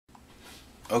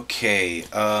Okay,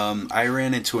 I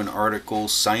ran into an article.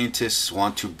 Scientists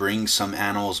want to bring some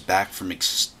animals back from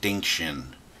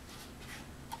extinction.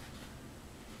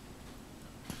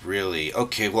 Really?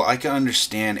 Okay, well, I can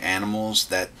understand animals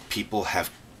that people have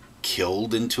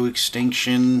killed into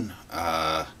extinction.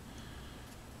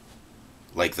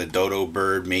 Like the dodo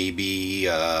bird, maybe.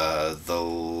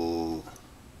 The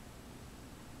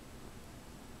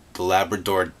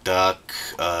Labrador duck.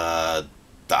 The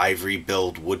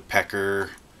ivory-billed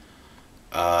woodpecker.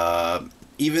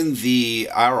 Even the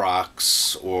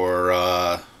aurochs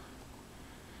or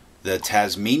the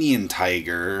Tasmanian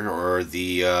tiger or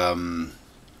the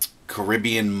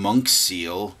Caribbean monk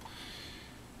seal.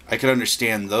 I could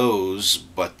understand those,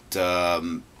 but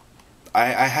I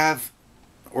have,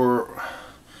 or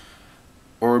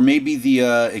maybe the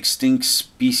extinct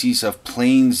species of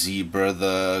plain zebra,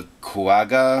 the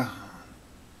quagga.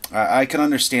 I can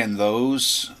understand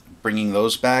those, bringing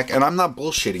those back, and I'm not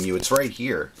bullshitting you. It's right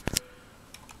here.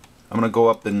 I'm gonna go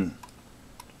up and.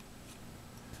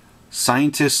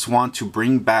 Scientists want to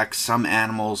bring back some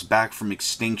animals back from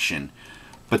extinction,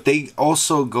 but they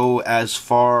also go as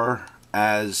far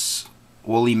as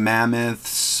woolly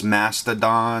mammoths,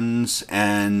 mastodons,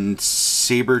 and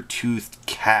saber-toothed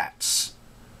cats.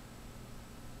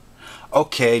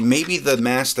 Okay, maybe the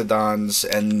mastodons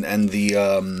and the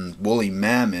woolly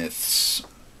mammoths,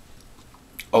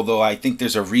 although I think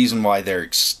there's a reason why they're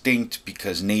extinct,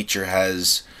 because nature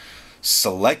has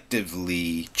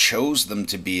selectively chose them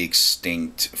to be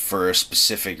extinct for a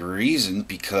specific reason,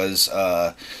 because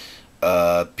for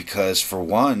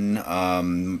one,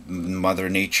 Mother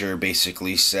Nature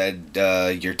basically said,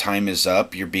 your time is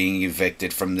up, you're being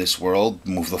evicted from this world,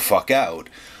 move the fuck out.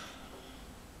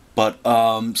 But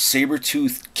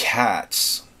saber-toothed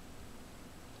cats,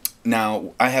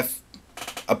 now I have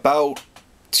about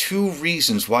two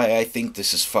reasons why I think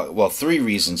this is well, three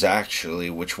reasons actually,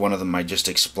 which one of them I just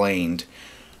explained.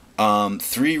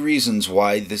 Three reasons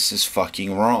why this is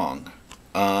fucking wrong.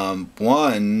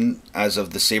 One, as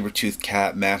of the saber-toothed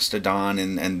cat, mastodon,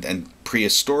 and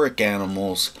prehistoric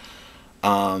animals,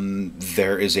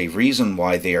 there is a reason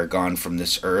why they are gone from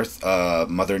this earth.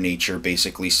 Mother Nature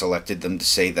basically selected them to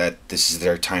say that this is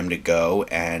their time to go,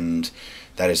 and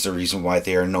that is the reason why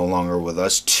they are no longer with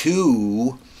us.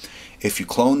 Two, if you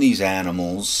clone these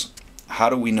animals, how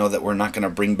do we know that we're not going to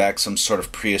bring back some sort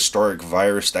of prehistoric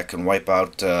virus that can wipe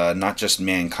out not just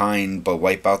mankind, but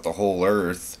wipe out the whole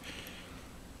earth?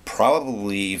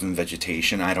 Probably even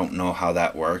vegetation. I don't know how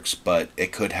that works, but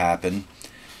it could happen.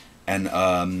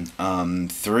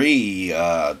 And three,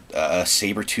 a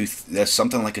saber-tooth,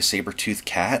 something like a saber-toothed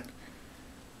cat.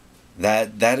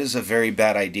 That is a very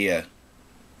bad idea.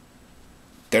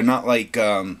 They're not like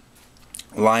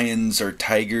lions or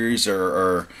tigers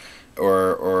or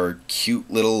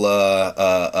cute little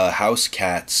house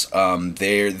cats.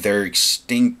 They're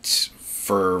extinct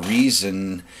for a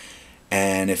reason,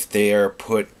 and if they are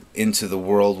put into the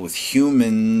world with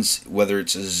humans, whether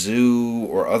it's a zoo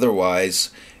or otherwise,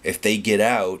 if they get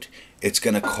out, it's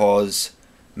gonna cause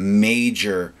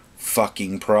major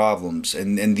fucking problems.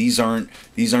 And these aren't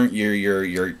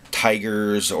your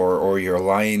tigers or your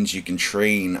lions you can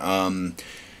train.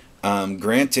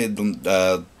 Granted,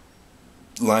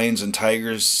 lions and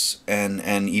tigers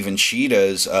and even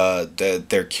cheetahs,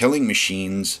 they're killing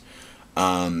machines.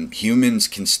 Humans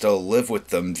can still live with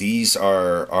them. These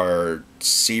are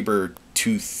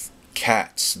saber-toothed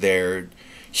cats. They're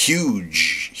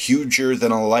huge, huger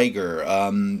than a liger.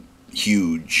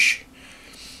 Huge.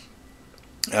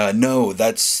 No,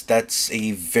 that's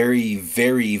a very,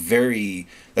 very, very.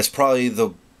 That's probably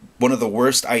one of the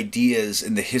worst ideas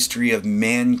in the history of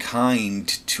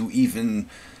mankind, to even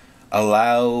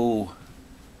allow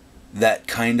that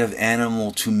kind of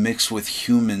animal to mix with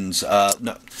humans.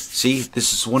 No, see,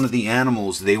 this is one of the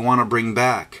animals they want to bring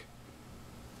back.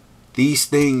 These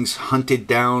things hunted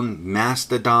down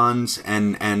mastodons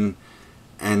and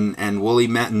woolly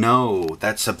No,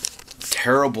 that's a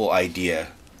terrible idea.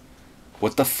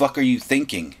 What the fuck are you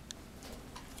thinking?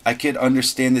 I could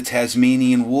understand the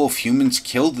Tasmanian wolf. Humans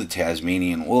killed the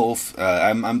Tasmanian wolf.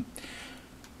 But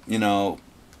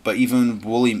even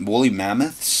woolly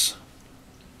mammoths.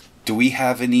 Do we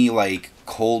have any like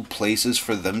cold places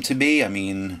for them to be? I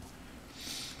mean,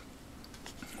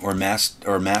 or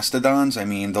mastodons. I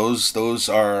mean, those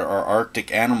are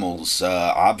Arctic animals.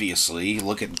 Obviously,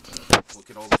 look at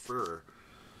all the fur.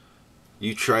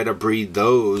 You try to breed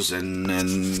those,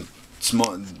 and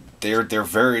small. They look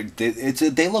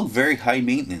very high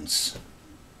maintenance,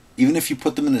 even if you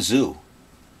put them in a zoo.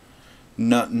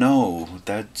 No,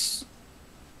 that's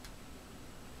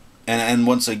And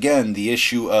once again, the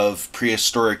issue of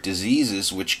prehistoric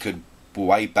diseases, which could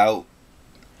wipe out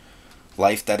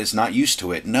life that is not used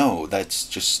to it. No, that's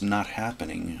just not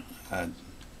happening.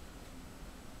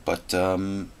 But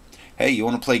hey, you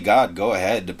want to play God? Go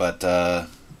ahead. But I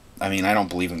mean, I don't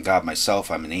believe in God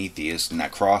myself. I'm an atheist, and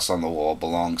that cross on the wall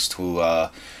belongs to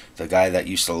the guy that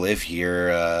used to live here,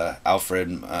 Alfred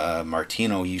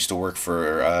Martino. He used to work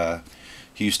for.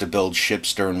 He used to build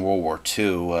ships during World War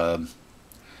II.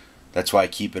 That's why I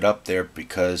keep it up there,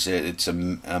 because it's a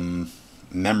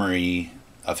memory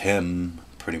of him,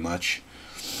 pretty much.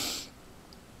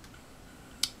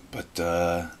 But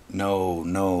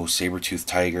no, saber-toothed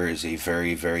tiger is a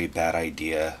very, very bad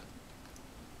idea.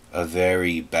 A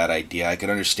very bad idea. I can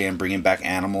understand bringing back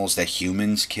animals that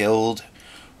humans killed,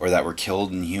 or that were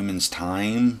killed in humans'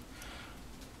 time.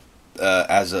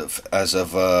 As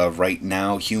of right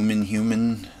now,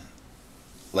 human,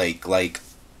 like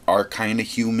our kind of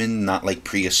human, not like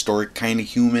prehistoric kind of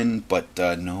human. But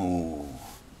no,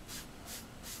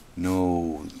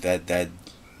 that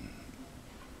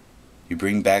you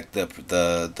bring back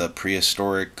the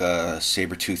prehistoric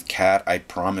saber-toothed cat, I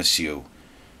promise you,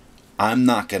 I'm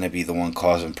not gonna be the one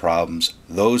causing problems.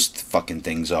 Those fucking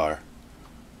things are.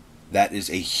 That is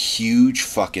a huge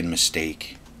fucking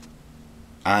mistake.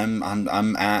 I'm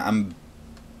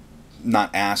not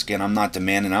asking, I'm not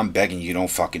demanding, I'm begging you, don't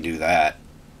fucking do that.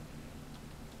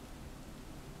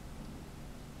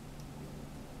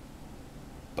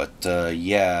 But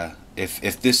yeah,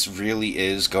 if this really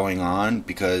is going on,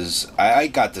 because I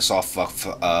got this off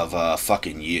of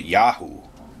fucking Yahoo.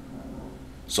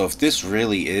 So if this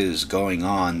really is going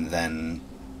on, then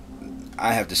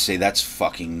I have to say that's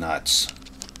fucking nuts.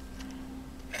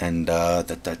 And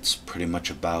that's pretty much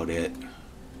about it.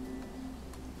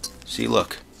 See,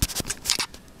 look.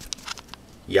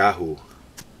 Yahoo.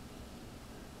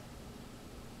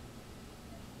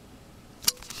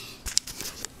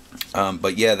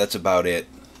 But yeah, that's about it.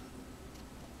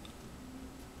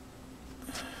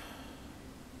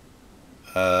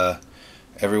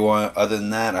 Everyone, other than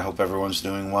that, I hope everyone's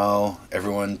doing well.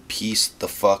 Everyone, peace the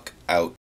fuck out.